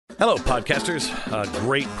Hello, podcasters.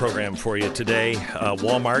 Great program for you today.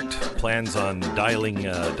 Walmart plans on dialing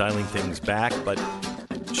things back, but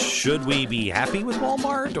should we be happy with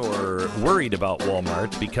Walmart or worried about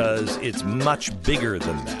Walmart? Because it's much bigger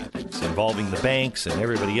than that. It's involving the banks and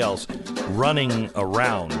everybody else running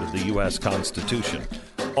around the U.S. Constitution.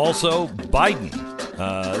 Also, Biden.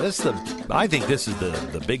 I think this is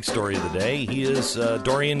the big story of the day. He is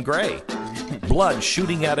Dorian Gray. Blood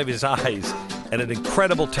shooting out of his eyes at an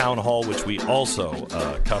incredible town hall, which we also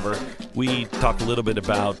cover. We talked a little bit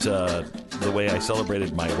about the way I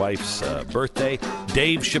celebrated my wife's birthday.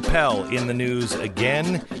 Dave Chappelle in the news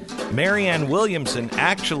again. Marianne Williamson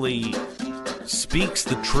actually speaks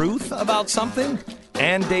the truth about something.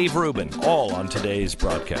 And Dave Rubin, all on today's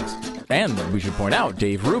broadcast. And we should point out,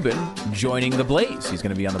 Dave Rubin joining the Blaze. He's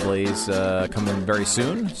going to be on the Blaze coming very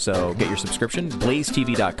soon. So get your subscription,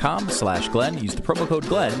 blazetv.com/Glenn. Use the promo code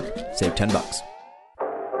Glenn. Save $10.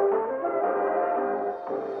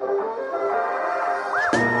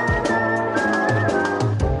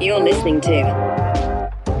 You're listening to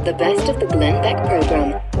the best of the Glenn Beck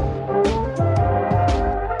program.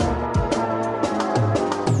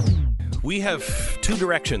 We have two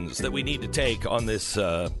directions that we need to take on this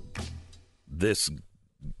the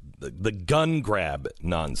gun grab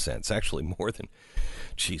nonsense. Actually, more than,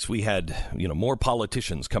 we had more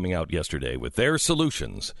politicians coming out yesterday with their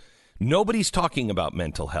solutions. Nobody's talking about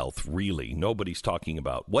mental health, really. Nobody's talking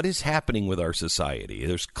about what is happening with our society.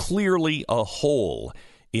 There's clearly a hole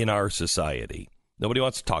in our society. Nobody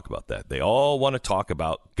wants to talk about that. They all want to talk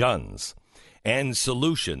about guns and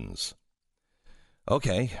solutions.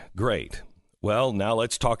 Okay, great. Well, now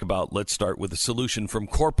let's start with a solution from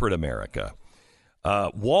corporate America.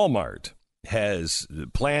 Walmart has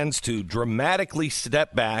plans to dramatically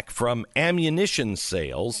step back from ammunition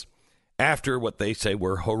sales after what they say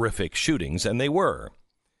were horrific shootings, and they were.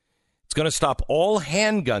 It's going to stop all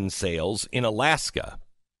handgun sales in Alaska.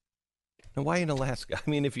 Now, why in Alaska? I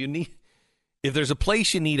mean, if there's a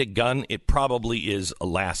place you need a gun, it probably is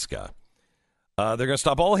Alaska. They're going to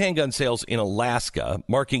stop all handgun sales in Alaska,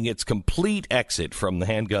 marking its complete exit from the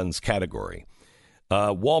handguns category.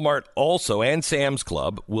 Walmart also and Sam's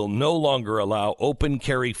Club will no longer allow open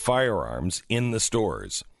carry firearms in the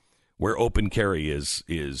stores where open carry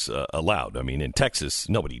is allowed. I mean, in Texas,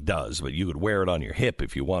 nobody does, but you could wear it on your hip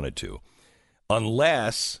if you wanted to,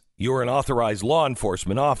 unless you're an authorized law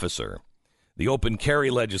enforcement officer. The open carry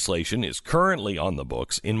legislation is currently on the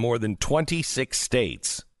books in more than 26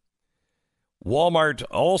 states. Walmart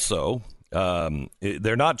also,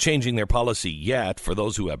 they're not changing their policy yet for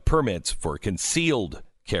those who have permits for concealed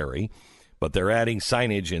carry, but they're adding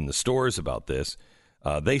signage in the stores about this.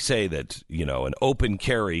 They say that, an open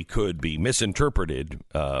carry could be misinterpreted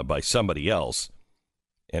by somebody else.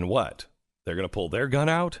 And what? They're going to pull their gun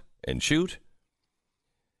out and shoot?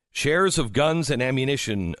 Shares of guns and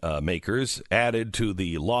ammunition makers added to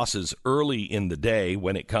the losses early in the day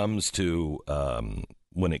when it comes to the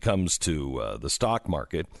stock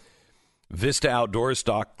market. Vista Outdoor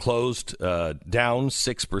stock closed down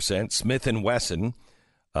 6%. Smith & Wesson,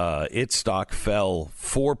 its stock fell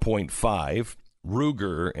 4.5%.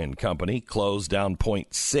 Ruger and Company closed down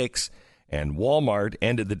 0.6%. And Walmart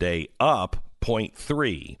ended the day up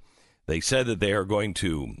 0.3%. They said that they are going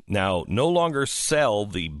to now no longer sell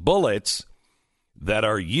the bullets that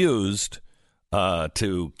are used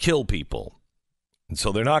to kill people. And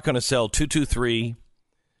so they're not going to sell 223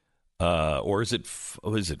 or is it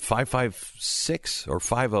 5.56 or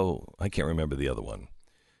 5.0? I can't remember the other one.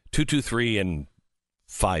 223 and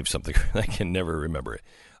 5 something. I can never remember it.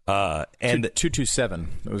 And 227.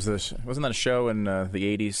 Wasn't that a show in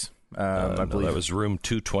the 80s? I believe that was Room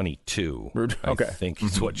 222. Okay. I think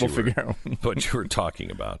is what you were talking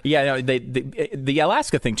about. Yeah, no, the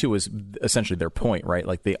Alaska thing too was essentially their point, right?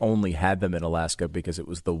 Like they only had them in Alaska because it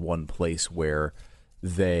was the one place where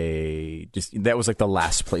that was like the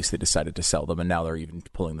last place they decided to sell them, and now they're even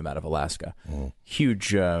pulling them out of Alaska.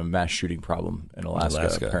 Huge mass shooting problem in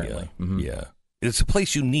Alaska apparently. Yeah. Mm-hmm. Yeah, it's a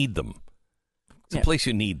place you need them. It's a place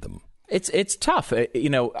you need them. It's tough,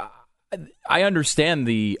 I understand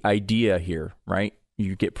the idea here, right?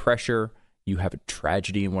 You get pressure, you have a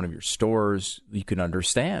tragedy in one of your stores, you can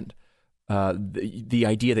understand the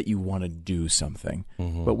idea that you want to do something.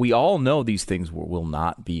 Mm-hmm. But we all know these things will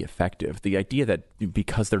not be effective. The idea that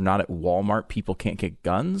because they're not at Walmart, people can't get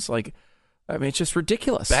guns, it's just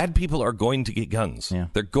ridiculous. Bad people are going to get guns. Yeah.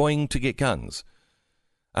 They're going to get guns.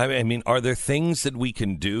 I mean, are there things that we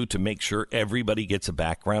can do to make sure everybody gets a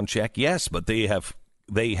background check? Yes, but they have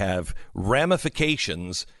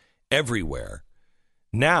ramifications everywhere.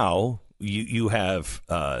 Now, you have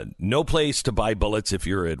no place to buy bullets if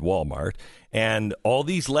you're at Walmart, and all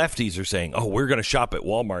these lefties are saying, "Oh, we're going to shop at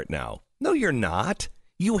Walmart now." No, you're not.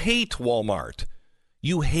 You hate Walmart.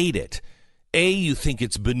 You hate it. A, you think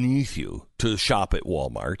it's beneath you to shop at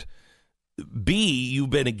Walmart. B, you've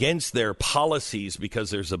been against their policies because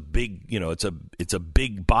there's a big, it's a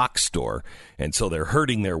big box store, and so they're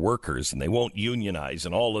hurting their workers, and they won't unionize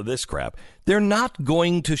and all of this crap. They're not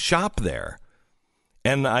going to shop there.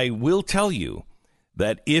 And I will tell you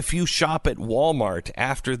that if you shop at Walmart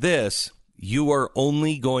after this, you are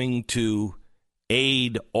only going to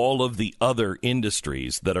aid all of the other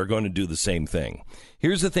industries that are going to do the same thing.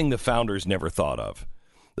 Here's the thing the founders never thought of.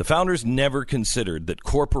 The founders never considered that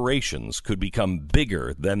corporations could become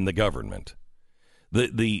bigger than the government.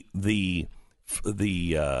 The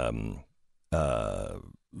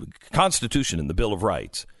Constitution and the Bill of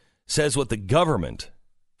Rights says what the government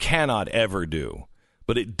cannot ever do,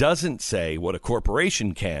 but it doesn't say what a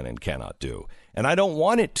corporation can and cannot do. And I don't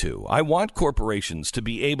want it to. I want corporations to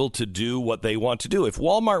be able to do what they want to do. If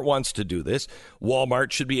Walmart wants to do this,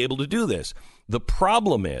 Walmart should be able to do this. The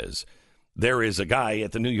problem is, there is a guy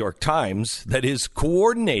at the New York Times that is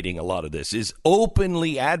coordinating a lot of this, is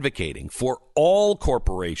openly advocating for all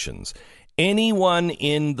corporations, anyone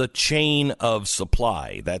in the chain of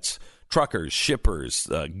supply. That's truckers, shippers,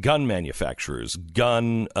 gun manufacturers,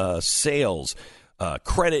 gun sales,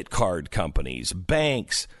 credit card companies,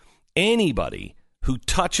 banks, anybody who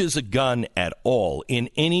touches a gun at all in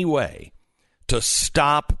any way to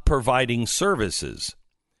stop providing services.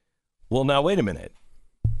 Well, now, wait a minute.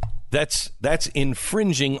 That's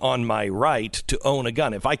infringing on my right to own a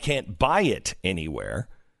gun. If I can't buy it anywhere,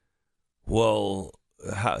 well,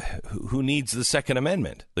 who needs the Second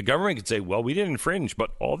Amendment? The government could say, well, we didn't infringe,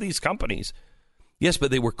 but all these companies. Yes,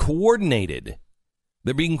 but they were coordinated.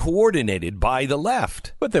 They're being coordinated by the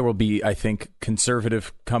left. But there will be, I think,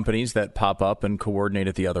 conservative companies that pop up and coordinate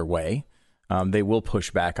it the other way. They will push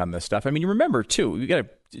back on this stuff. I mean, you remember, too,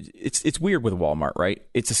 it's weird with Walmart, right?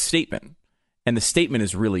 It's a statement. And the statement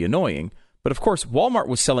is really annoying. But, of course, Walmart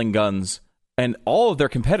was selling guns, and all of their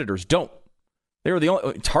competitors don't. They were the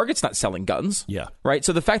only... Target's not selling guns. Yeah. Right?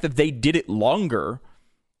 So the fact that they did it longer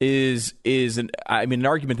is an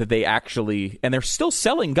argument that they actually... And they're still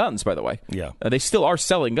selling guns, by the way. Yeah. They still are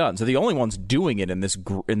selling guns. They're the only ones doing it in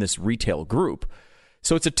this retail group.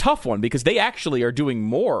 So it's a tough one because they actually are doing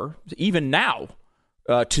more, even now,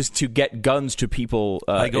 to get guns to people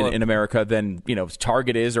in America than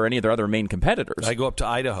Target is or any of their other main competitors. I go up to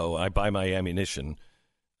Idaho and I buy my ammunition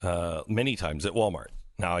many times at Walmart.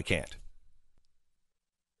 Now I can't.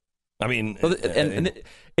 I mean,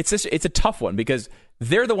 it's a tough one because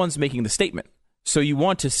they're the ones making the statement. So you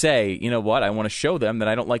want to say, you know what? I want to show them that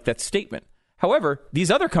I don't like that statement. However, these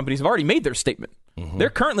other companies have already made their statement. Mm-hmm. They're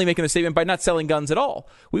currently making the statement by not selling guns at all.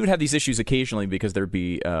 We would have these issues occasionally because there'd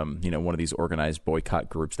be, one of these organized boycott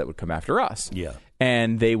groups that would come after us. Yeah.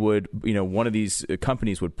 And they would, one of these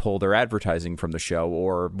companies would pull their advertising from the show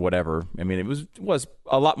or whatever. I mean, it was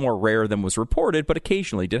a lot more rare than was reported, but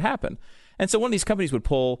occasionally did happen. And so one of these companies would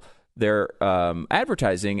pull their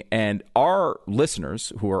advertising, and our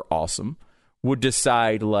listeners, who are awesome, would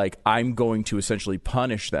decide, like, I'm going to essentially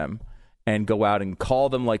punish them and go out and call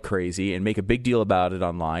them like crazy and make a big deal about it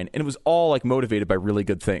online. And it was all like motivated by really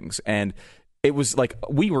good things. And it was like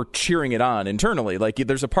we were cheering it on internally. Like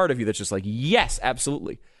there's a part of you that's just like, yes,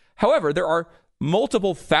 absolutely. However, there are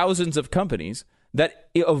multiple thousands of companies that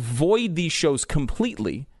avoid these shows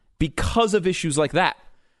completely because of issues like that.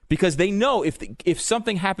 Because they know if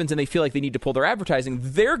something happens and they feel like they need to pull their advertising,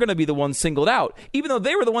 they're going to be the ones singled out, even though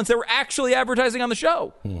they were the ones that were actually advertising on the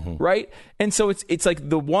show, right? And so it's like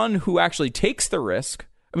the one who actually takes the risk.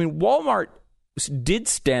 I mean, Walmart did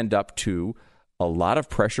stand up to a lot of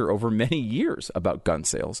pressure over many years about gun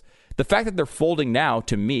sales. The fact that they're folding now,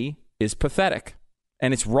 to me, is pathetic,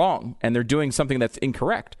 and it's wrong, and they're doing something that's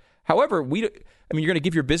incorrect. However, you're going to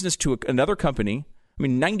give your business to another company. I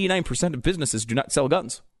mean, 99% of businesses do not sell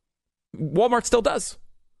guns. Walmart still does.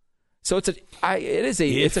 So it's a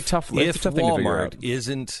tough thing to figure out.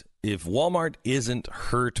 If Walmart isn't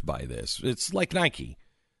hurt by this, it's like Nike.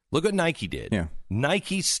 Look what Nike did. Yeah.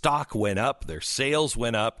 Nike's stock went up, their sales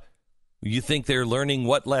went up. You think they're learning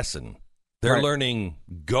what lesson? They're learning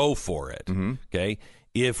go for it. Mm-hmm. Okay?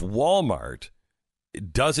 If Walmart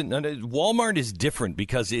is different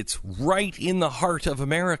because it's right in the heart of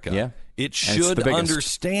America. Yeah. It should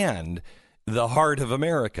understand the heart of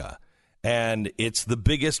America. And it's the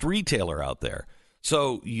biggest retailer out there.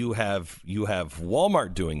 So you have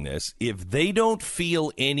Walmart doing this. If they don't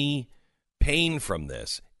feel any pain from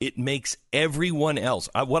this, it makes everyone else.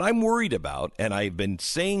 What I'm worried about, and I've been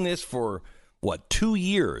saying this for, 2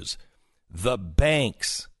 years, the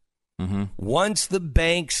banks. Mm-hmm. Once the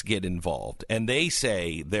banks get involved and they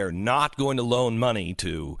say they're not going to loan money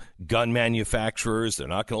to gun manufacturers, they're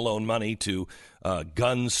not going to loan money to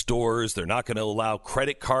gun stores, they're not going to allow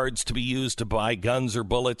credit cards to be used to buy guns or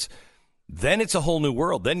bullets, then it's a whole new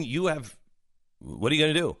world. Then you have, what are you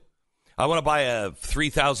going to do? I want to buy a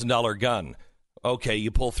 $3,000 gun. Okay, you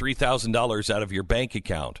pull $3,000 out of your bank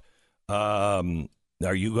account.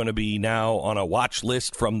 Are you going to be now on a watch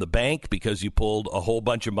list from the bank because you pulled a whole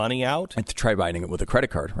bunch of money out? And to try buying it with a credit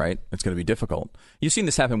card, right? It's going to be difficult. You've seen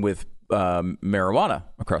this happen with marijuana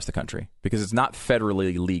across the country because it's not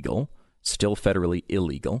federally legal, still federally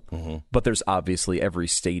illegal. Mm-hmm. But there's obviously every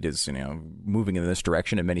state is moving in this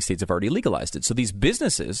direction, and many states have already legalized it. So these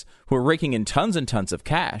businesses who are raking in tons and tons of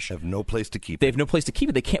cash have no place to keep it. They have no place to keep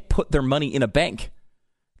it. They can't put their money in a bank.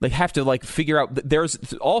 They have to figure out.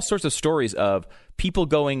 There's all sorts of stories of people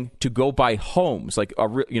going to go buy homes.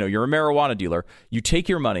 You're a marijuana dealer. You take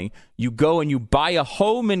your money, you go and you buy a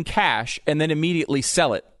home in cash, and then immediately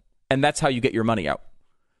sell it, and that's how you get your money out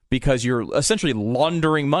because you're essentially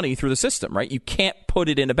laundering money through the system, right? You can't put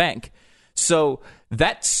it in a bank. So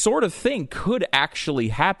that sort of thing could actually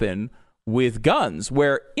happen with guns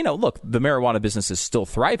where, look, the marijuana business is still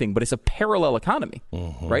thriving, but it's a parallel economy,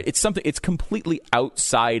 right? It's completely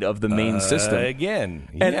outside of the main system.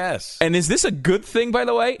 Yes. And is this a good thing, by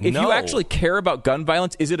the way? If you actually care about gun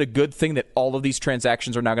violence, is it a good thing that all of these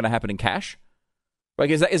transactions are now going to happen in cash?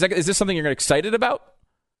 Is this something you're excited about?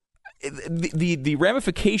 The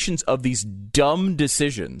ramifications of these dumb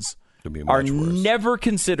decisions are never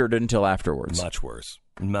considered until afterwards.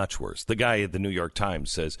 Much worse. The guy at the New York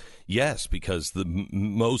Times says, yes, because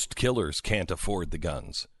most killers can't afford the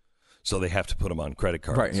guns. So they have to put them on credit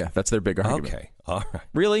cards. Right, yeah, that's their big argument. Okay, all right.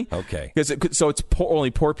 Really? Okay. So it's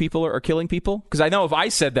only poor people are killing people? Because I know if I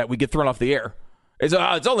said that, we'd get thrown off the air. It's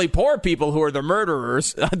only poor people who are the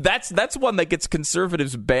murderers. That's one that gets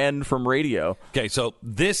conservatives banned from radio. Okay, so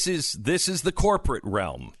this is the corporate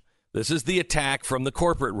realm. This is the attack from the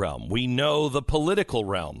corporate realm. We know the political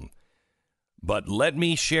realm. But let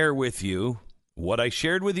me share with you what I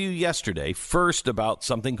shared with you yesterday, first about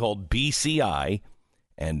something called BCI,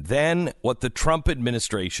 and then what the Trump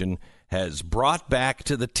administration has brought back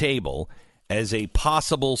to the table as a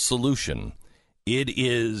possible solution. It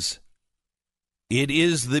is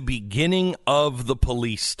the beginning of the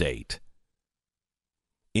police state.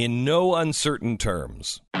 In no uncertain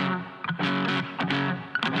terms.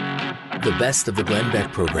 The best of the Glenn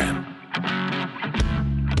Beck program.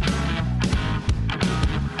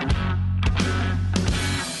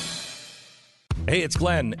 Hey, it's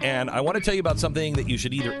Glenn, and I want to tell you about something that you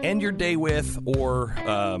should either end your day with or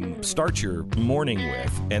start your morning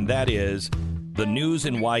with, and that is the news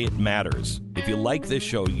and why it matters. If you like this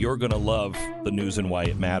show, you're going to love the news and why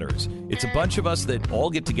it matters. It's a bunch of us that all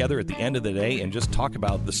get together at the end of the day and just talk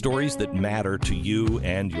about the stories that matter to you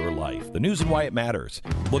and your life. The news and why it matters.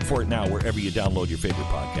 Look for it now wherever you download your favorite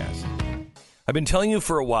podcast. I've been telling you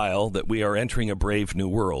for a while that we are entering a brave new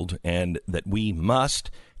world and that we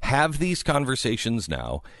must have these conversations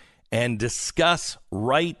now and discuss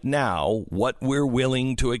right now what we're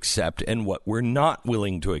willing to accept and what we're not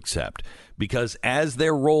willing to accept. Because as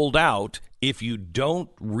they're rolled out, if you don't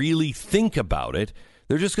really think about it,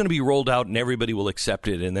 they're just going to be rolled out and everybody will accept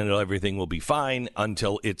it and then everything will be fine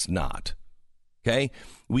until it's not. Okay?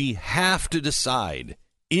 We have to decide,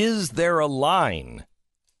 is there a line?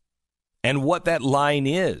 And what that line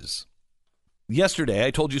is. Yesterday,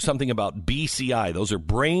 I told you something about BCI. Those are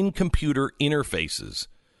brain-computer interfaces.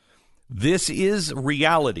 This is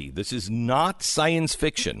reality. This is not science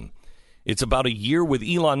fiction. It's about a year with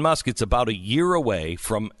Elon Musk. It's about a year away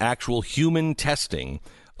from actual human testing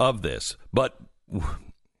of this. But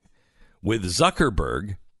with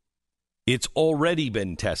Zuckerberg, it's already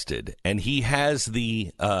been tested, and he has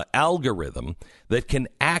the algorithm that can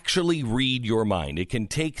actually read your mind. It can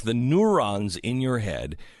take the neurons in your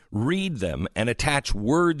head, read them, and attach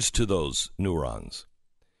words to those neurons.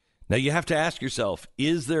 Now, you have to ask yourself,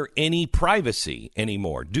 is there any privacy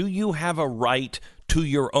anymore? Do you have a right to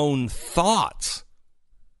your own thoughts?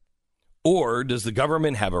 Or does the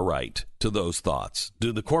government have a right to those thoughts?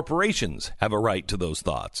 Do the corporations have a right to those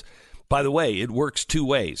thoughts? By the way, it works two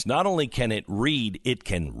ways. Not only can it read, it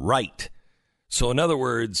can write. So in other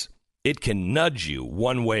words, it can nudge you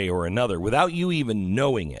one way or another without you even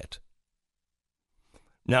knowing it.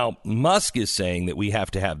 Now, Musk is saying that we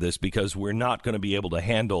have to have this because we're not going to be able to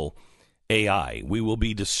handle AI. We will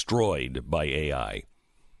be destroyed by AI.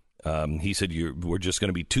 He said, we're just going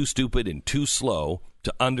to be too stupid and too slow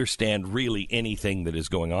to understand really anything that is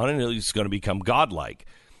going on, and it's going to become godlike.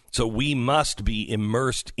 So we must be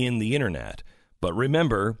immersed in the internet. But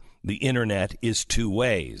remember, the internet is two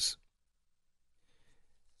ways.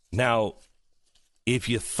 Now, if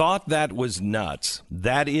you thought that was nuts,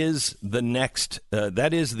 that is the next,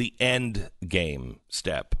 that is the end game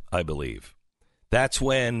step, I believe. That's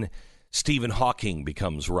when Stephen Hawking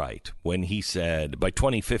becomes right, when he said by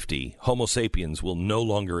 2050, Homo sapiens will no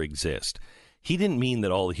longer exist. He didn't mean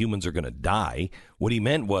that all humans are going to die. What he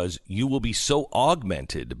meant was you will be so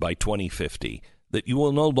augmented by 2050 that you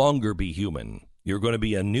will no longer be human. You're going to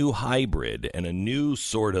be a new hybrid and a new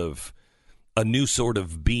sort of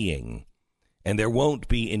being. And there won't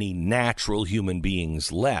be any natural human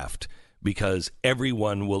beings left because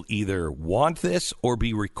everyone will either want this or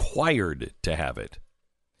be required to have it.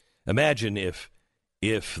 Imagine if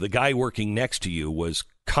the guy working next to you was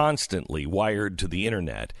constantly wired to the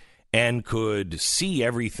internet and could see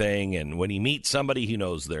everything, and when he meets somebody, he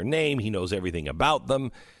knows their name, he knows everything about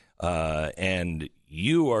them, and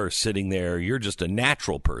you are sitting there, you're just a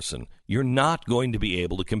natural person. You're not going to be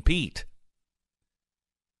able to compete.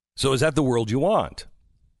 So is that the world you want?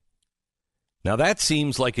 Now, that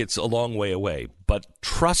seems like it's a long way away, but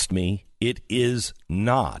trust me, it is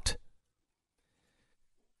not.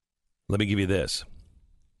 Let me give you this.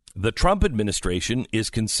 The Trump administration is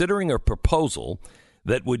considering a proposal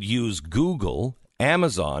that would use Google,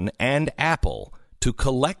 Amazon, and Apple to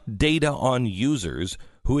collect data on users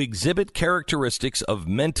who exhibit characteristics of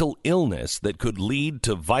mental illness that could lead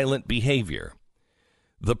to violent behavior.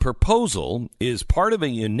 The proposal is part of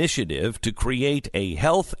an initiative to create a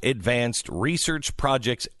Health Advanced Research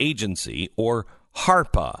Projects Agency, or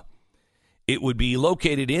HARPA. It would be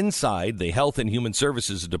located inside the Health and Human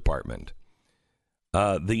Services Department.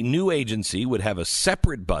 The new agency would have a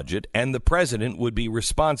separate budget, and the president would be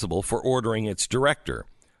responsible for ordering its director.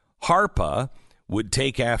 HARPA would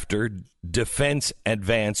take after Defense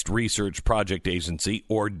Advanced Research Project Agency,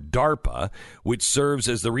 or DARPA, which serves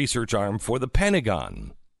as the research arm for the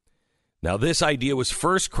Pentagon. Now, this idea was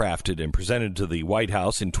first crafted and presented to the White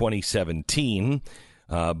House in 2017,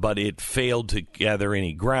 but it failed to gather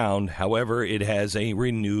any ground. However, it has a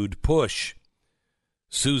renewed push.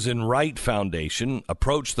 Susan Wright Foundation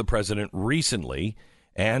approached the president recently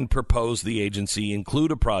and proposed the agency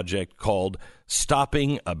include a project called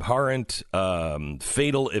Stopping Abhorrent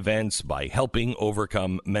Fatal Events by Helping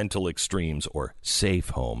Overcome Mental Extremes, or Safe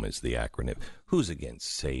Home is the acronym. Who's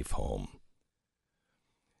against Safe Home?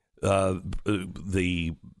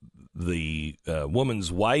 The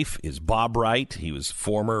woman's wife is Bob Wright. He was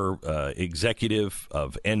former executive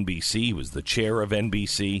of NBC. He was the chair of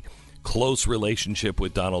NBC. Close relationship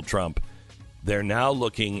with Donald Trump. They're now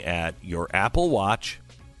looking at your Apple Watch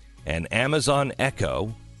and Amazon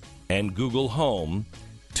Echo and Google Home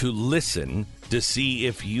to listen to see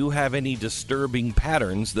if you have any disturbing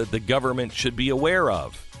patterns that the government should be aware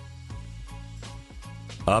of.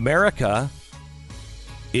 America,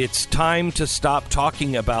 it's time to stop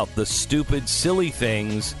talking about the stupid, silly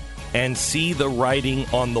things and see the writing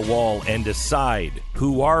on the wall and decide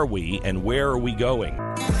who are we and where are we going.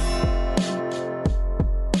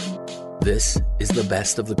 This is the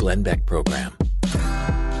Best of the Glenn Beck program.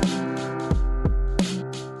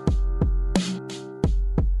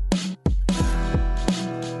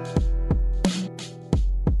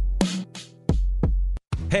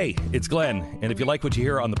 Hey, it's Glenn, and if you like what you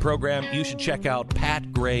hear on the program, you should check out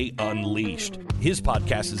Pat Gray Unleashed. His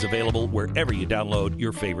podcast is available wherever you download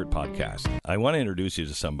your favorite podcast. I want to introduce you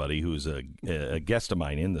to somebody who's a guest of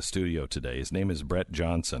mine in the studio today. His name is Brett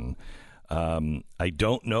Johnson. I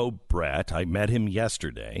don't know Brett. I met him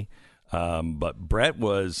yesterday, but Brett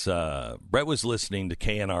was listening to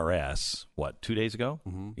KNRS, 2 days ago?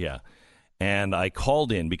 Mm-hmm. Yeah. And I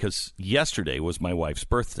called in because yesterday was my wife's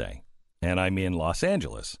birthday. And I'm in Los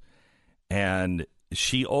Angeles. And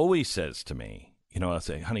she always says to me, I'll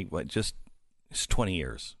say, honey, it's 20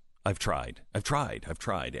 years. I've tried.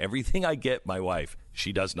 Everything I get my wife,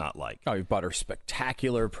 she does not like. Oh, you bought her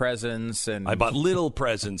spectacular presents. And I bought little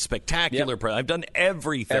presents, spectacular presents. I've done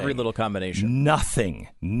everything. Every little combination.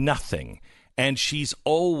 Nothing. And she's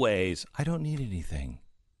always, I don't need anything.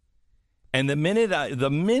 And the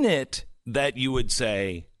minute that you would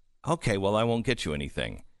say, okay, well, I won't get you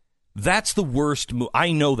anything. That's the worst move.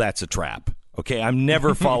 I know that's a trap. Okay, I'm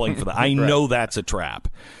never falling for that. I know that's a trap.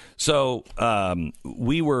 So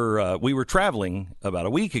we were traveling about a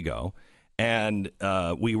week ago, and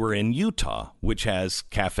we were in Utah, which has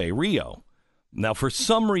Cafe Rio. Now, for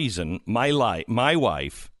some reason, my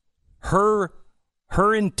wife, her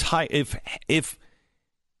entire if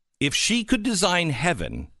if she could design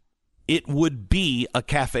heaven, it would be a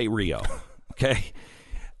Cafe Rio. Okay?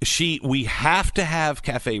 We have to have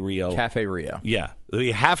Cafe Rio. Cafe Rio. Yeah.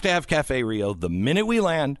 We have to have Cafe Rio the minute we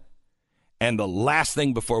land and the last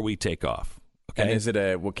thing before we take off. Okay. And is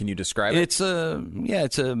it what can you describe it? It's a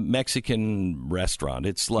Mexican restaurant.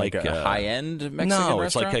 It's like a high-end Mexican restaurant?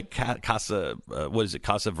 restaurant? It's like a Casa, what is it,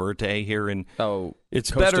 Casa Verde here in... Oh, it's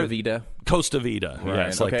Costa better, Vida. Costa Vida. Right. Yeah,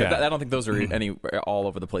 it's okay. like that. I don't think those are any all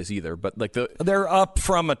over the place either. But like they're up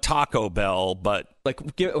from a Taco Bell, but...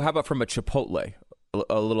 how about from a Chipotle?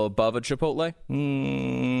 A little above a Chipotle?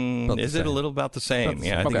 Is it a little about the same?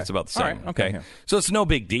 Yeah, I think it's about the same. All right. Okay. Yeah. So it's no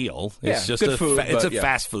big deal. It's just good food, it's a yeah.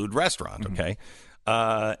 fast food restaurant, okay?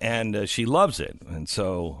 And she loves it. And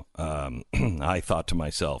so I thought to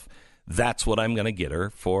myself, that's what I'm going to get her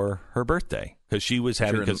for her birthday. Because she was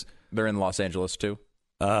having... They're in Los Angeles, too?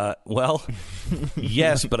 Well,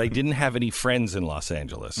 yes, but I didn't have any friends in Los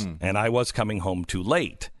Angeles. And I was coming home too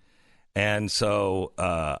late. And so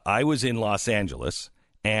I was in Los Angeles,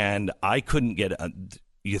 and I couldn't get...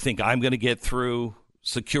 you think I'm going to get through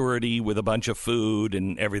security with a bunch of food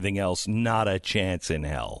and everything else? Not a chance in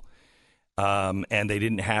hell. And they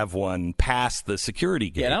didn't have one past the security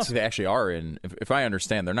gates. Yeah, I don't think they actually are in... If I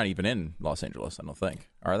understand, they're not even in Los Angeles, I don't think.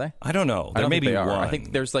 Are they? I don't know. There may be one. I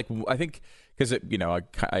think there's because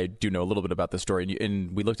I do know a little bit about this story,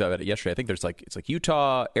 and we looked at it yesterday. I think there's it's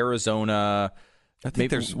Utah, Arizona... I think maybe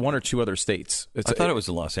there's one or two other states. I thought it was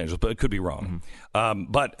in Los Angeles, but it could be wrong.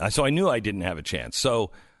 So I knew I didn't have a chance.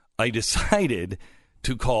 So I decided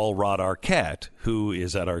to call Rod Arquette, who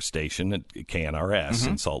is at our station at KNRS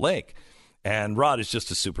in Salt Lake. And Rod is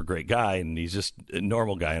just a super great guy, and he's just a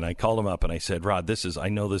normal guy. And I called him up, and I said, Rod, I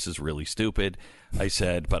know this is really stupid. I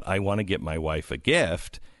said, but I want to get my wife a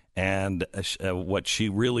gift, and what she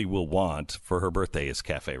really will want for her birthday is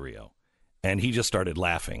Cafe Rio. And he just started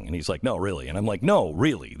laughing, and he's like, no, really? And I'm like, no,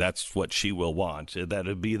 really, that's what she will want.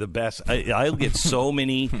 That'd be the best. I'll get so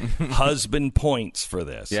many husband points for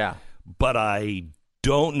this. Yeah. But I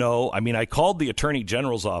don't know. I mean, I called the Attorney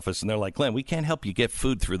General's office, and they're like, Glenn, we can't help you get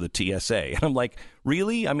food through the TSA. And I'm like,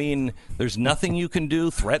 really? I mean, there's nothing you can do?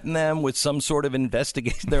 Threaten them with some sort of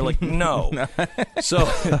investigation? They're like, no. So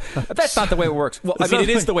that's not the way it works. Well, I mean, it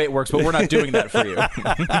is the way it works, but we're not doing that for you.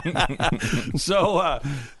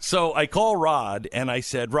 So I call Rod, and I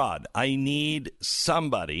said, Rod, I need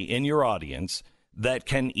somebody in your audience that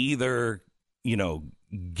can either,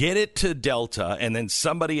 get it to Delta, and then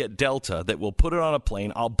somebody at Delta that will put it on a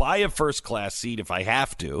plane. I'll buy a first class seat if I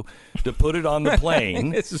have to put it on the plane.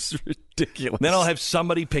 This is ridiculous. Then I'll have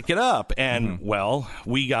somebody pick it up. And well,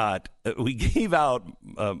 we gave out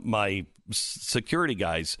my security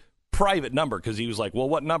guy's private number, because he was like, well,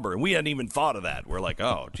 what number? And we hadn't even thought of that. We're like,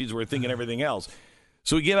 oh, geez, we're thinking everything else.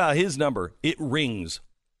 So we give out his number. It rings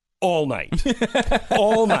all night.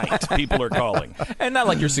 All night, people are calling. And not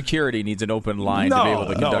like your security needs an open line to be able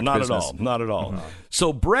to conduct business. Not at all.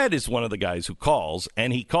 So Brett is one of the guys who calls,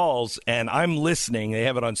 and I'm listening. They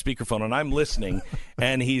have it on speakerphone, and I'm listening.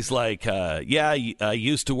 And he's like, I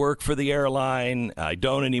used to work for the airline. I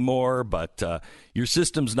don't anymore, but your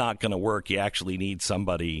system's not going to work. You actually need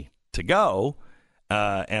somebody to go.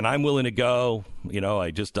 And I'm willing to go.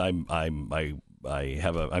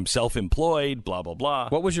 I'm self-employed, blah, blah, blah.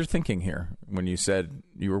 What was your thinking here when you said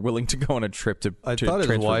you were willing to go on a trip to I thought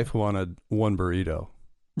his wife wanted one burrito.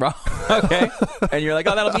 Okay. And you're like,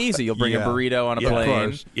 oh, that'll be easy. You'll bring a burrito on a plane. Of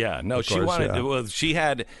course. Yeah, no, she wanted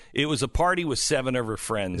it was a party with 7 of her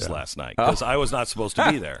friends last night, because I was not supposed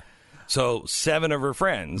to be there. So 7 of her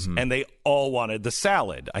friends, and they all wanted the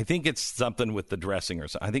salad. I think it's something with the dressing or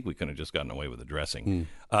something. I think we could have just gotten away with the dressing.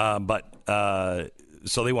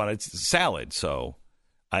 So they wanted salad. So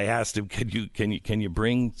I asked him, can you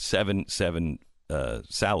bring seven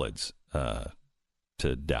salads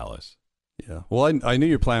to Dallas? Yeah. Well, I knew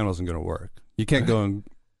your plan wasn't going to work. You can't go and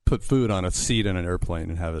put food on a seat in an airplane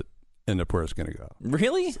and have it end up where it's going to go.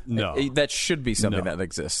 Really? No. That should be something that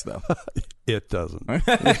exists, though. It doesn't.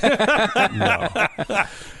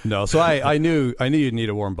 No. So I knew you'd need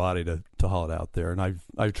a warm body to haul it out there, and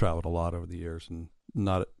I've traveled a lot over the years, and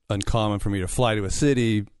not uncommon for me to fly to a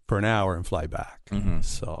city for an hour and fly back.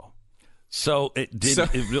 So what did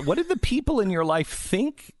the people in your life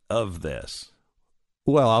think of this?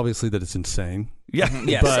 Well, obviously that it's insane. Yeah.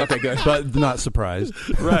 Yes. Okay, good. But not surprised.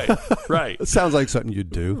 Right. It sounds like something you'd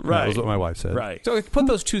do. Right. That was what my wife said. Right. So put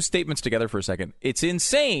those two statements together for a second. It's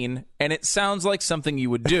insane, and it sounds like something you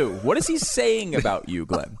would do. What is he saying about you,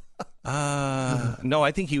 Glenn? No,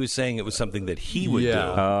 I think he was saying it was something that he would do.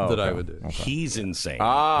 Oh, that okay. I would do. He's insane.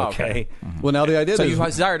 Ah, okay. Well, now the idea So is... you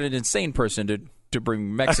hired an insane person to to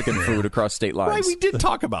bring Mexican food across state lines. Right, we did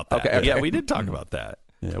talk about that. Okay. Yeah, we did talk about that.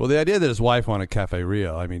 Yeah, well, the idea that his wife wanted Cafe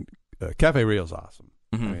Rio, I mean, Cafe Rio's awesome.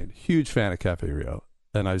 Mm-hmm. I mean, huge fan of Cafe Rio.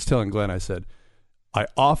 And I was telling Glenn, I said, I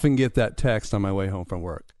often get that text on my way home from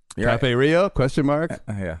work. You're Cafe Rio, question mark?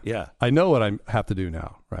 Yeah. Yeah. I know what I have to do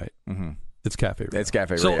now, right? Mm-hmm. It's Cafe Rio. It's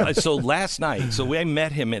Cafe Rio. So last night, I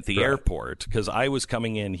met him at the airport because I was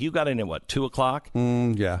coming in. He got in at,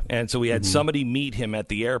 2:00? Yeah. And so we had somebody meet him at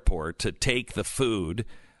the airport to take the food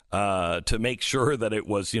to make sure that it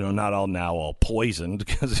was, not all poisoned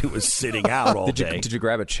because it was sitting out all day. Did you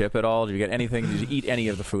grab a chip at all? Did you get anything? Did you eat any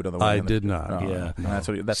of the food on the way? I did not. Yeah. No, that's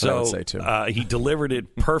what I would say too. He delivered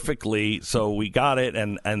it perfectly, so we got it,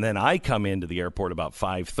 and then I come into the airport about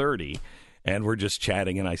 5:30. And we're just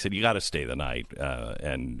chatting, and I said, "You got to stay the night,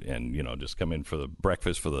 and just come in for the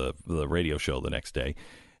breakfast for the radio show the next day."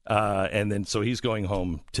 And then so he's going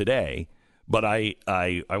home today. But I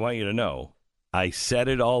want you to know, I set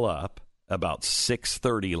it all up about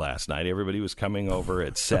 6:30 last night. Everybody was coming over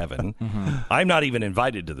at 7. Mm-hmm. I'm not even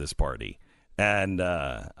invited to this party, and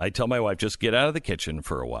I tell my wife, just get out of the kitchen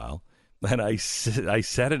for a while. And I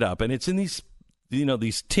set it up, and it's in these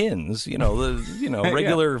these tins,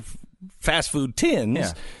 regular. Fast food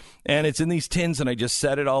tins, and it's in these tins, and I just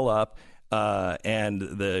set it all up, and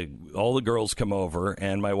all the girls come over,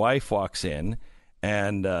 and my wife walks in,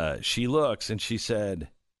 and she looks, and she said,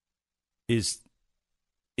 is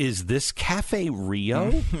this Cafe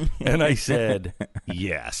Rio? And I said,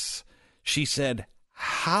 yes. She said,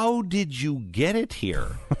 how did you get it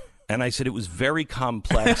here? And I said, it was very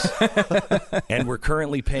complex, and we're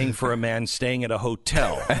currently paying for a man staying at a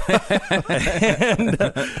hotel.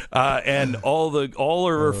 And all of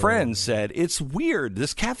her friends said, it's weird.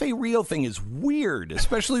 This Cafe Rio thing is weird,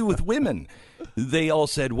 especially with women. They all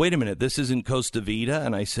said, wait a minute, this isn't Costa Vida?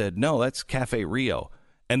 And I said, no, that's Cafe Rio.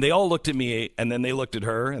 And they all looked at me, and then they looked at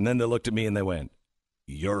her, and then they looked at me, and they went,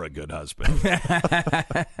 you're a good husband.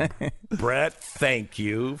 Brett, thank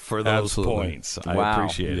you for those Absolutely. points. I Wow.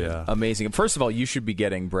 appreciate it. Yeah. Amazing. First of all, you should be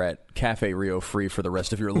getting Brett Cafe Rio free for the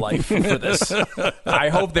rest of your life for this. I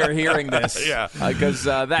hope they're hearing this. Yeah. Because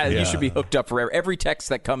you should be hooked up forever. Every text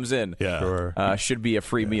that comes in Yeah. Sure. should be a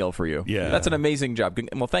free meal for you. Yeah. That's an amazing job.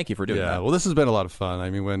 Well, thank you for doing Yeah, that. well, this has been a lot of fun. I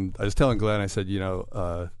mean, when I was telling Glenn, I said,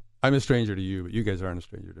 I'm a stranger to you, but you guys aren't a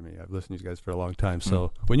stranger to me. I've listened to you guys for a long time.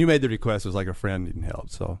 So when you made the request, it was like a friend needing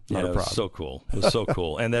help. So not a it problem. was so cool. It was so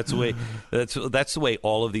cool. And that's the way that's the way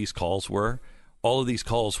all of these calls were. All of these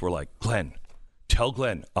calls were like, Glenn, tell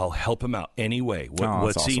Glenn I'll help him out anyway.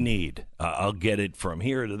 What's awesome. he need? I'll get it from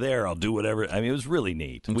here to there. I'll do whatever. I mean, it was really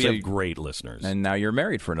neat. We so have great listeners. And now you're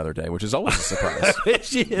married for another day, which is always a surprise.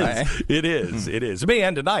 It is. It is. It is. It may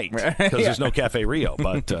end tonight because there's no Cafe Rio.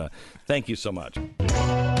 But thank you so much.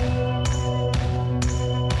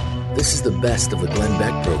 This is the best of the Glenn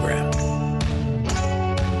Beck program.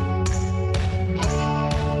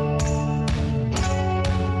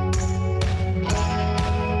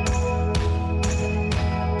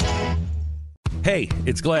 Hey,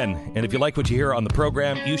 it's Glenn, and if you like what you hear on the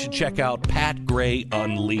program, you should check out Pat Gray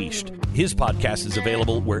Unleashed. His podcast is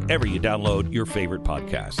available wherever you download your favorite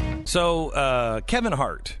podcast. So, Kevin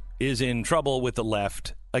Hart is in trouble with the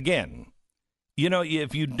left again. You know,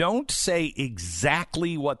 if you don't say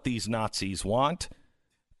exactly what these Nazis want,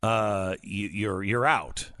 you're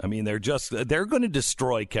out. I mean, they're going to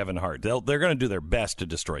destroy Kevin Hart. They're going to do their best to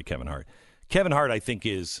destroy Kevin Hart. Kevin Hart, I think,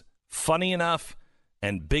 is funny enough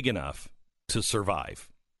and big enough to survive.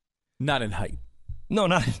 Not in height. No,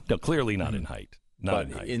 clearly not in height. Not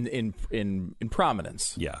but in height. in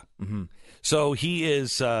prominence. Yeah. Mm-hmm. So he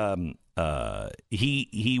is.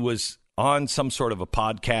 He was on some sort of a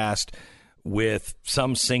podcast with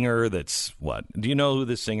some singer. That's what? Do you know who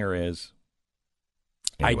this singer is?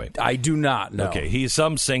 Anyway. I do not know. Okay, he's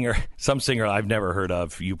some singer I've never heard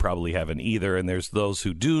of. You probably haven't either. And there's those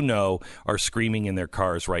who do know are screaming in their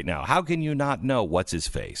cars right now. How can you not know? What's his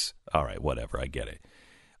face? All right, whatever. I get it.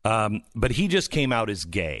 But he just came out as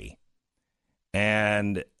gay,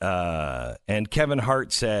 and Kevin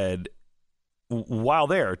Hart said, while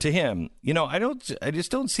there to him, I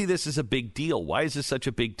just don't see this as a big deal. Why is this such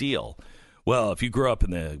a big deal? Well, if you grew up in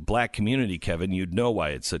the black community, Kevin, you'd know why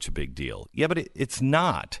it's such a big deal. Yeah, but it's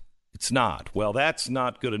not. It's not. Well, that's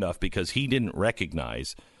not good enough because he didn't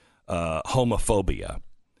recognize homophobia.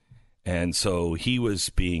 And so he was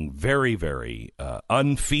being very, very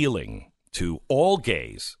unfeeling to all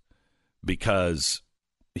gays because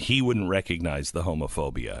he wouldn't recognize the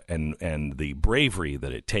homophobia and the bravery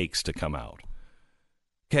that it takes to come out.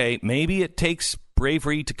 Okay, maybe it takes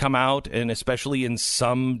bravery to come out, and especially in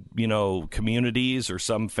some, communities or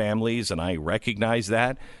some families, and I recognize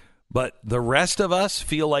that. But the rest of us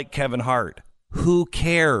feel like Kevin Hart. Who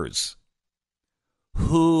cares?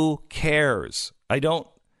 Who cares? I don't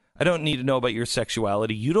need to know about your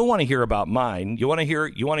sexuality. You don't want to hear about mine. You want to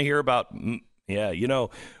hear about,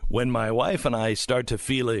 when my wife and I start to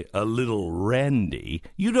feel a little randy,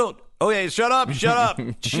 you don't, okay, shut up, shut up,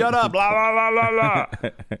 blah, blah, blah, blah, blah.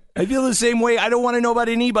 I feel the same way. I don't want to know about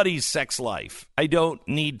anybody's sex life. I don't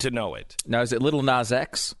need to know it. Now, is it Lil Nas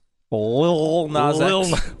X? Lil Nas X.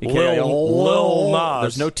 Lil Nas.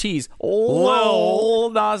 There's no T's.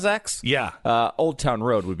 Lil Nas X. Yeah. Old Town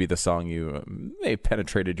Road would be the song you may have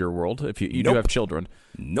penetrated your world if you Nope. do have children.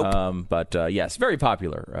 Nope. But yes, very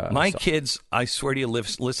popular. My song. kids, I swear to you,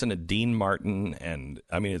 listen to Dean Martin, and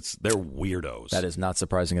I mean, they're weirdos. That is not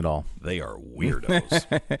surprising at all. They are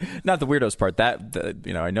weirdos. Not the weirdos part.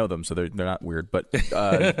 I know them, so they're not weird. But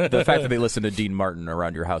the fact that they listen to Dean Martin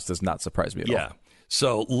around your house does not surprise me at all. Yeah.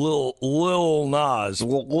 So Lil Nas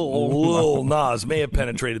may have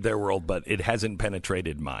penetrated their world, but it hasn't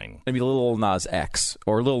penetrated mine. Maybe Lil Nas X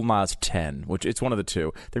or Lil Nas 10, which it's one of the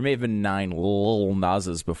two. There may have been 9 Lil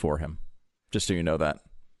Nases before him, just so you know that.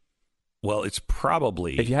 Well, it's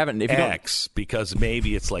probably if you X, because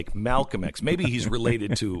maybe it's like Malcolm X. Maybe he's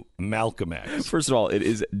related to Malcolm X. First of all, it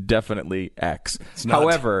is definitely X. not.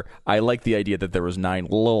 However, I like the idea that there was 9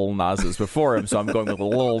 Lil Nases before him, so I'm going with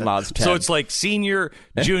Lil Nas 10. So it's like senior,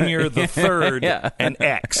 junior, the third, Yeah. and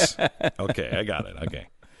X. Okay, I got it. Okay.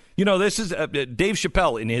 You know, this is Dave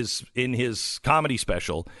Chappelle in his comedy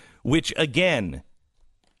special, which, again,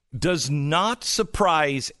 does not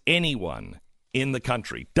surprise anyone in the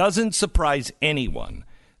country. Doesn't surprise anyone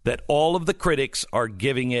that all of the critics are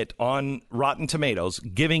giving it on Rotten Tomatoes,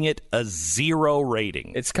 giving it a 0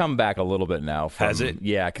 rating. It's come back a little bit now. Has it?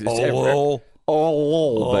 Yeah. Cause A it's little?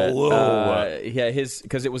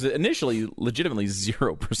 Because it was initially legitimately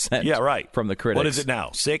 0%. Yeah, right. From the critics. What is it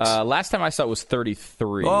now? 6? Last time I saw it was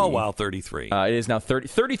 33. Oh, wow, 33. It is now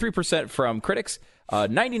 33% from critics,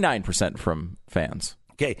 99% from fans.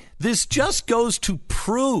 Okay, this just goes to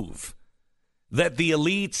prove that the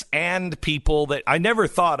elites and people that I never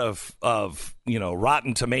thought of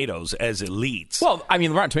Rotten Tomatoes as elites. Well, I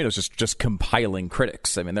mean, Rotten Tomatoes is just compiling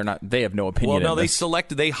critics. I mean, they have no opinion. Well, no, in this.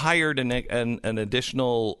 they hired an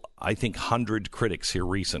additional, I think, 100 critics here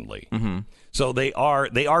recently. Mm-hmm. So they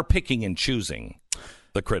are picking and choosing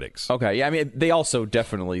the critics. Okay, yeah, I mean, they also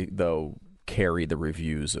definitely though carry the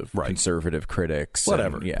reviews of conservative critics.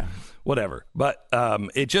 Whatever. Whatever. But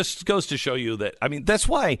it just goes to show you that, I mean, that's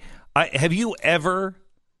why. Have you ever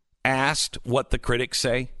asked what the critics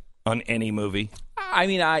say on any movie? I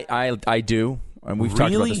mean, I do. And we've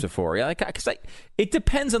talked about this before. Yeah, because it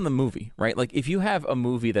depends on the movie, right? Like, if you have a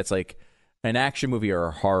movie that's like an action movie or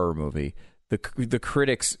a horror movie, the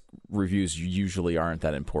critics' reviews usually aren't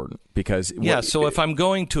that important because so if I'm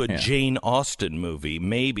going to a Jane Austen movie,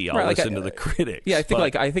 maybe I'll listen to the critics. Yeah,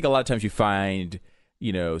 I think a lot of times you find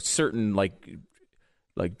certain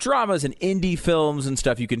like dramas and indie films and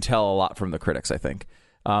stuff, you can tell a lot from the critics, I think.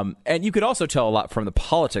 And you could also tell a lot from the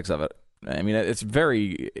politics of it. I mean, it's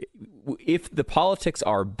if the politics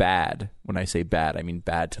are bad, when I say bad, I mean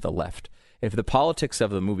bad to the left. If the politics of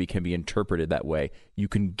the movie can be interpreted that way, you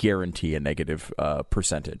can guarantee a negative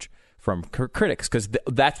percentage from critics because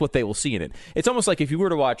that's what they will see in it. It's almost like if you were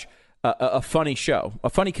to watch a funny show, a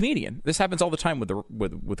funny comedian. This happens all the time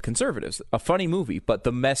with conservatives. A funny movie, but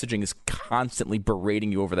the messaging is constantly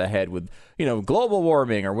berating you over the head with global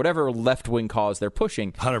warming or whatever left wing cause they're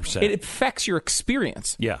pushing. 100%. It affects your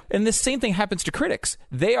experience. Yeah, and the same thing happens to critics.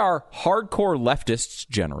 They are hardcore leftists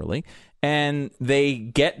generally, and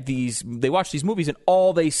they watch these movies, and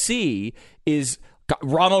all they see is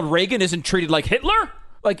Ronald Reagan isn't treated like Hitler.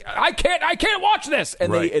 Like, I can't watch this,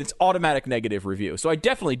 and it's automatic negative review. So I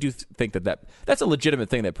definitely do think that's a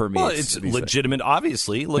legitimate thing that permeates. Well, it's legitimate,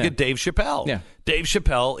 obviously. Look at Dave Chappelle. Yeah. Dave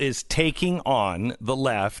Chappelle is taking on the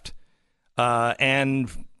left,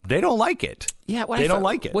 and they don't like it. Yeah, they don't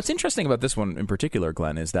like it. What's interesting about this one in particular,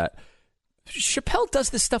 Glenn, is that Chappelle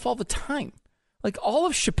does this stuff all the time. Like, all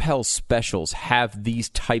of Chappelle's specials have these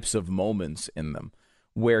types of moments in them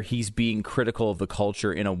where he's being critical of the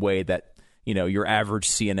culture in a way that your average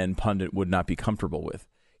CNN pundit would not be comfortable with.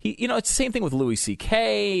 It's the same thing with Louis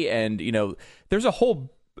C.K. and there's a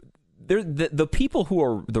whole the people who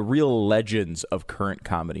are the real legends of current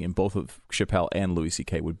comedy, and both of Chappelle and Louis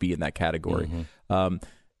C.K. would be in that category. Mm-hmm.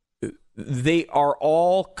 They are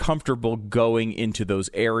all comfortable going into those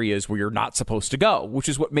areas where you're not supposed to go, which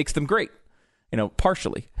is what makes them great.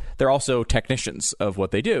 Partially. They're also technicians of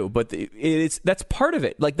what they do, but that's part of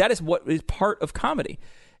it. Like, that is what is part of comedy.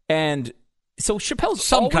 And so Chappelle's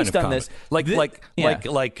some always kind of done comedy. this,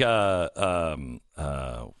 like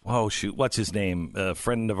what's his name? A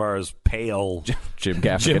friend of ours, Pale. Jim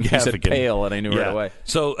Gaffigan. Jim Gaffigan. You said Pale, and I knew right away.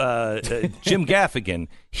 So Jim Gaffigan,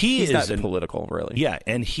 he's not political, really. Yeah,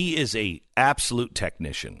 and he is a absolute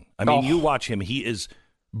technician. I mean, you watch him; he is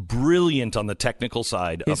brilliant on the technical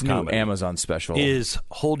side His of new comedy. Amazon special is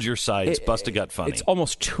Hold Your Sides, Bust a Gut Funny. It's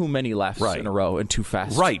almost too many laughs in a row and too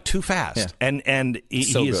fast. Right, too fast. Yeah. And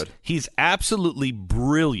he's absolutely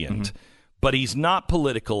brilliant, but he's not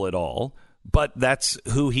political at all. But that's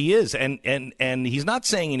who he is, and he's not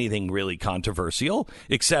saying anything really controversial,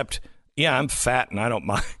 except, I'm fat and I don't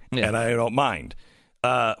mind, and I don't mind.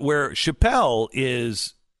 Where Chappelle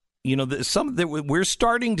is, we're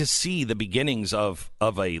starting to see the beginnings of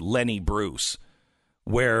a Lenny Bruce,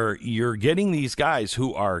 where you're getting these guys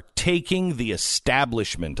who are taking the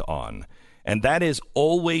establishment on, and that has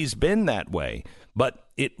always been that way. But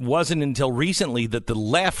it wasn't until recently that the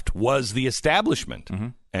left was the establishment,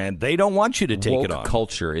 and they don't want you to take it on. Woke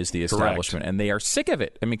culture is the establishment, and they are sick of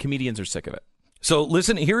it. I mean, comedians are sick of it. So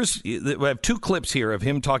listen, we have two clips here of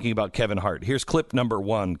him talking about Kevin Hart. Here's clip number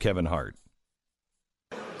 1, Kevin Hart.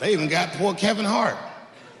 They even got poor Kevin Hart.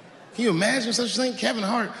 Can you imagine such a thing? Kevin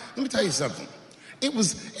Hart, let me tell you something. It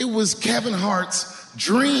was Kevin Hart's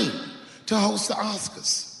dream to host the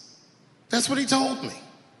Oscars. That's what he told me.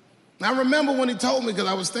 And I remember when he told me, because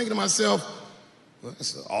I was thinking to myself, well,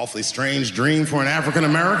 that's an awfully strange dream for an African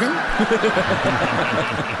American.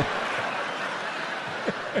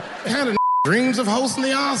 Kind of dreams of hosting the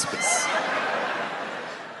Oscars.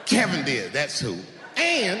 Kevin did, that's who.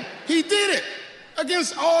 And he did it.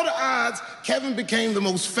 Against all the odds, Kevin became the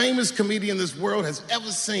most famous comedian this world has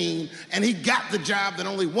ever seen, and he got the job that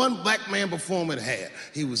only one black man before him had.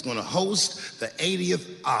 He was going to host the 80th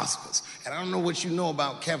Oscars. And I don't know what you know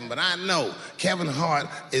about Kevin, but I know Kevin Hart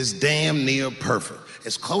is damn near perfect.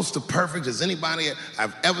 As close to perfect as anybody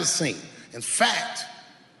I've ever seen. In fact,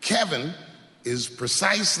 Kevin is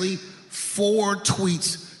precisely 4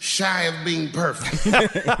 tweets shy of being perfect.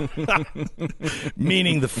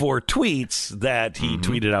 Meaning the 4 tweets that he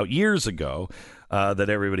tweeted out years ago that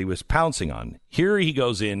everybody was pouncing on. Here he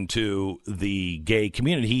goes into the gay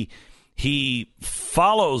community. He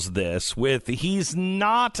follows this with, he's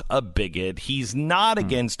not a bigot. He's not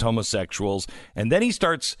against homosexuals. And then he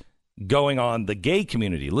starts going on the gay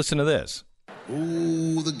community. Listen to this.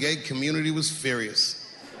 Ooh, the gay community was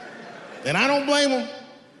furious. And I don't blame them.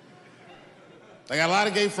 I got a lot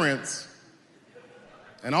of gay friends,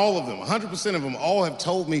 and all of them, 100% of them, all have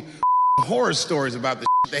told me horror stories about the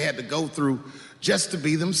they had to go through just to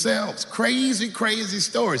be themselves. Crazy, crazy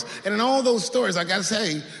stories. And in all those stories, I gotta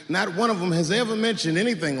say, not one of them has ever mentioned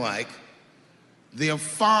anything like their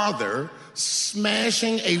father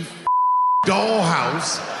smashing a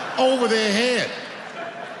dollhouse over their head.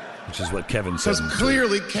 Which is what Kevin said. Because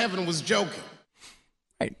clearly Kevin was joking.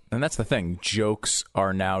 Right, and that's the thing. Jokes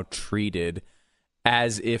are now treated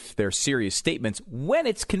as if they're serious statements when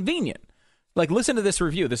it's convenient. Like, listen to this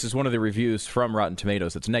review. This is one of the reviews from Rotten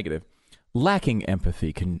Tomatoes that's negative. Lacking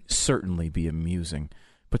empathy can certainly be amusing,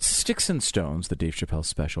 but Sticks and Stones, the Dave Chappelle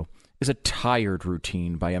special, is a tired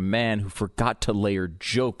routine by a man who forgot to layer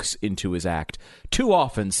jokes into his act, too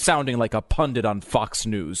often sounding like a pundit on Fox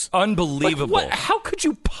News. Unbelievable. Like, how could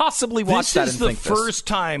you possibly watch that and think this? This is the first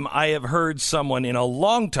time I have heard someone in a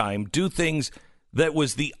long time do things that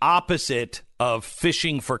was the opposite of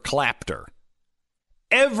fishing for clapter.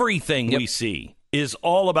 Everything we see is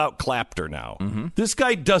all about clapter now. This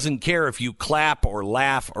guy doesn't care if you clap or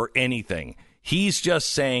laugh or anything. He's just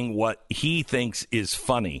saying what he thinks is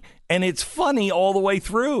funny. And it's funny all the way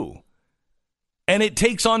through. And it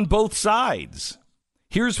takes on both sides.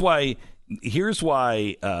 Here's why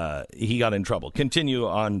he got in trouble. Continue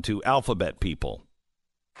on to Alphabet People.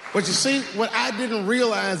 But you see, what I didn't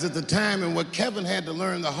realize at the time and what Kevin had to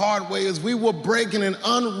learn the hard way is we were breaking an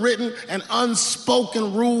unwritten and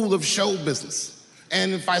unspoken rule of show business.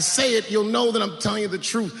 And if I say it, you'll know that I'm telling you the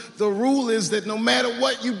truth. The rule is that no matter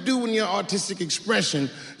what you do in your artistic expression,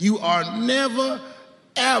 you are never,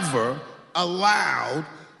 ever allowed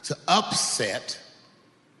to upset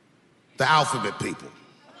the Alphabet People.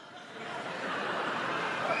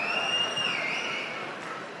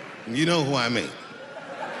 You know who I mean.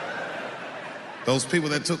 Those people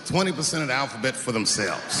that took 20% of the alphabet for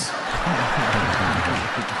themselves.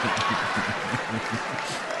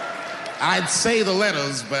 I'd say the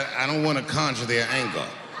letters, but I don't want to conjure their anger.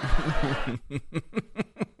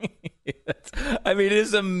 I mean, it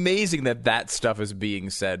is amazing that that stuff is being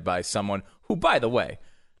said by someone who, by the way,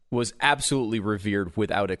 was absolutely revered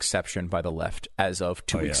without exception by the left as of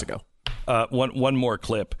 2 weeks ago. One more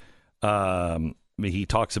clip. He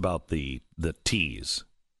talks about the tease.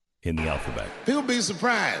 in the alphabet. People be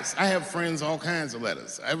surprised. I have friends, all kinds of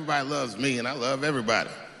letters. Everybody loves me, and I love everybody.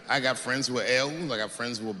 I got friends who are L's, I got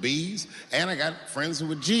friends who are B's, and I got friends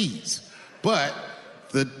who are G's. But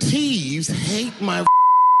the T's hate my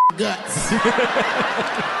guts.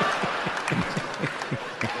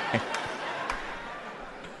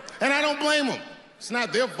 And I don't blame them. It's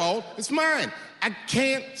not their fault, it's mine. I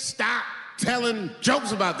can't stop telling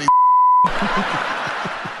jokes about these.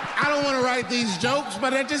 I don't want to write these jokes,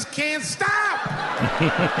 but I just can't stop.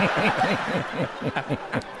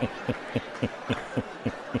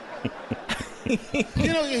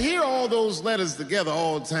 You know, you hear all those letters together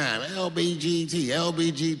all the time, LBGT,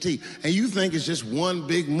 LBGT, and you think it's just one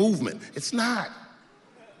big movement. It's not.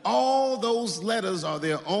 All those letters are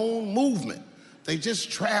their own movement. They just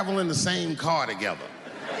travel in the same car together.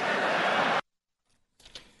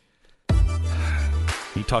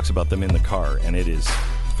 He talks about them in the car, and it is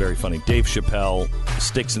very funny. Dave Chappelle,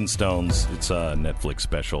 Sticks and Stones. It's a Netflix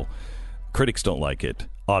special. Critics don't like it.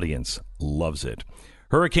 Audience loves it.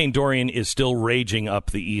 Hurricane Dorian is still raging up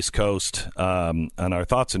the East Coast, and our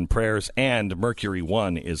thoughts and prayers. And Mercury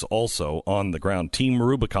One is also on the ground. Team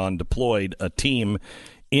Rubicon deployed a team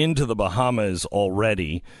into the Bahamas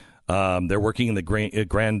already. They're working in the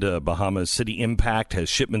Grand Bahamas. City Impact has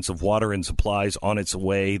shipments of water and supplies on its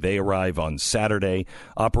way. They arrive on Saturday.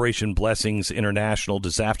 Operation Blessings International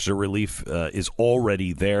Disaster Relief is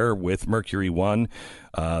already there with Mercury One.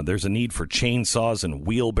 There's a need for chainsaws and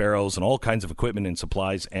wheelbarrows and all kinds of equipment and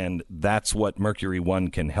supplies, and that's what Mercury One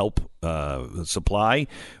can help supply.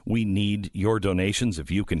 We need your donations. If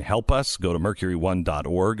you can help us, go to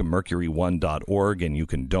mercury1.org, mercury1.org, and you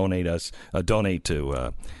can donate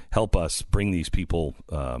to help us bring these people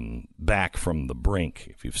back from the brink.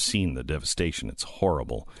 If you've seen the devastation, it's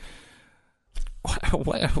horrible.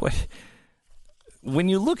 When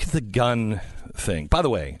you look at the gun thing, by the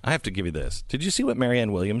way, I have to give you this. Did you see what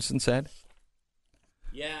Marianne Williamson said?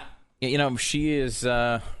 Yeah. You know, she is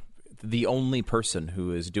the only person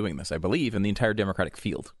who is doing this, I believe, in the entire Democratic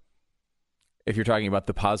field. If you're talking about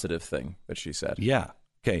the positive thing that she said. Yeah.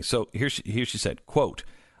 Okay, so here she said, quote,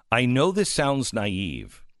 "I know this sounds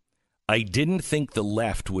naive. I didn't think the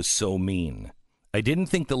left was so mean. I didn't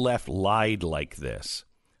think the left lied like this.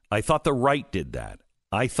 I thought the right did that.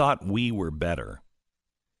 I thought we were better.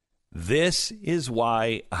 This is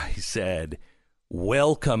why I said,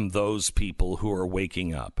 welcome those people who are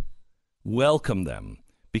waking up. Welcome them,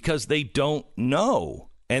 because they don't know,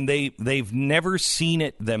 and they've never seen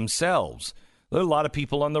it themselves. There are a lot of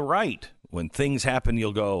people on the right. When things happen,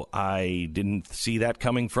 you'll go, I didn't see that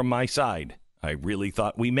coming from my side. I really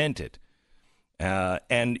thought we meant it.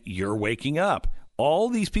 And you're waking up. All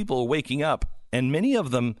these people are waking up, and many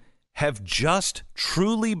of them have just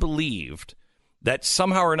truly believed that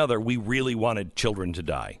somehow or another we really wanted children to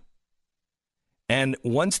die. And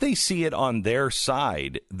once they see it on their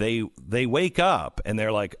side, they wake up and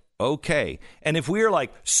they're like, okay. And if we're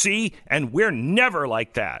like, see, and we're never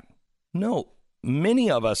like that. No, many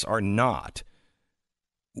of us are not.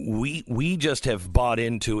 We just have bought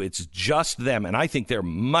into it's just them. And I think they're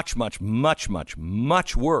much, much, much, much,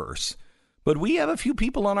 much worse. But we have a few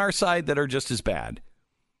people on our side that are just as bad.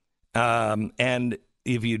 And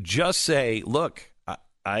if you just say, look,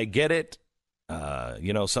 I get it.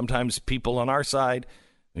 Sometimes people on our side,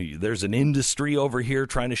 there's an industry over here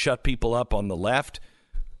trying to shut people up on the left,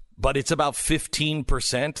 but it's about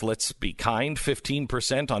 15%. Let's be kind,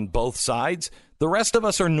 15% on both sides. The rest of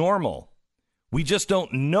us are normal. We just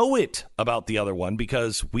don't know it about the other one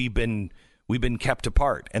because we've been kept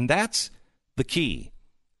apart. And that's the key.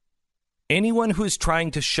 Anyone who is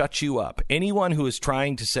trying to shut you up, anyone who is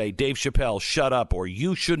trying to say, Dave Chappelle, shut up, or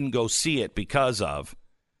you shouldn't go see it because of,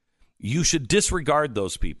 you should disregard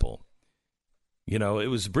those people. You know, it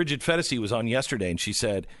was Bridget Fetisi was on yesterday, and she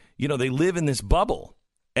said, you know, they live in this bubble,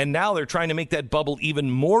 and now they're trying to make that bubble even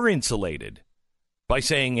more insulated by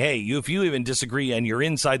saying, hey, if you even disagree and you're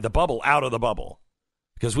inside the bubble, out of the bubble,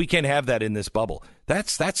 because we can't have that in this bubble.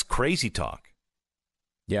 That's crazy talk.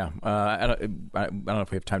 Yeah, I don't know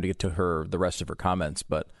if we have time to get to the rest of her comments,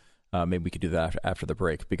 but maybe we could do that after the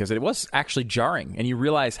break, because it was actually jarring, and you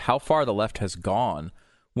realize how far the left has gone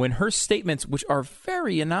when her statements, which are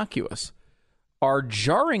very innocuous, are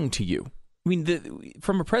jarring to you. I mean,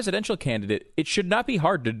 from a presidential candidate, it should not be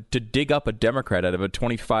hard to dig up a Democrat out of a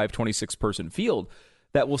 25, 26-person field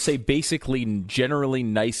that will say basically generally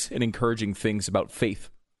nice and encouraging things about faith.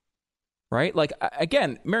 Right? Like,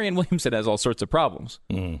 again, Marianne Williamson has all sorts of problems.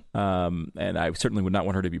 And I certainly would not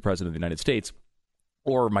want her to be president of the United States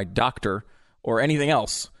or my doctor or anything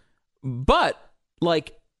else. But,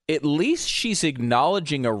 like, at least she's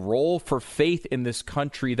acknowledging a role for faith in this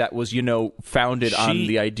country that was, founded on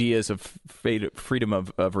the ideas of freedom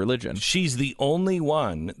of religion. She's the only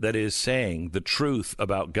one that is saying the truth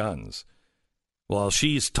about guns. Well,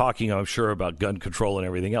 she's talking, I'm sure, about gun control and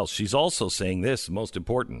everything else. She's also saying this, most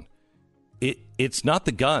important. It's not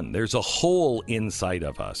the gun. There's a hole inside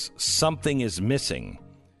of us. Something is missing.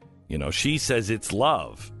 She says it's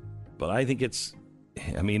love, but I think it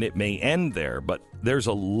may end there, but there's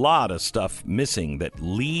a lot of stuff missing that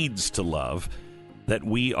leads to love that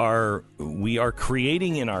we are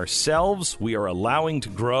creating in ourselves, we are allowing to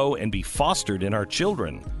grow and be fostered in our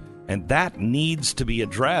children. And that needs to be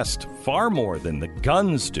addressed far more than the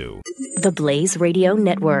guns do. The Blaze Radio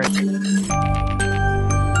Network.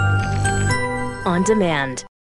 On demand.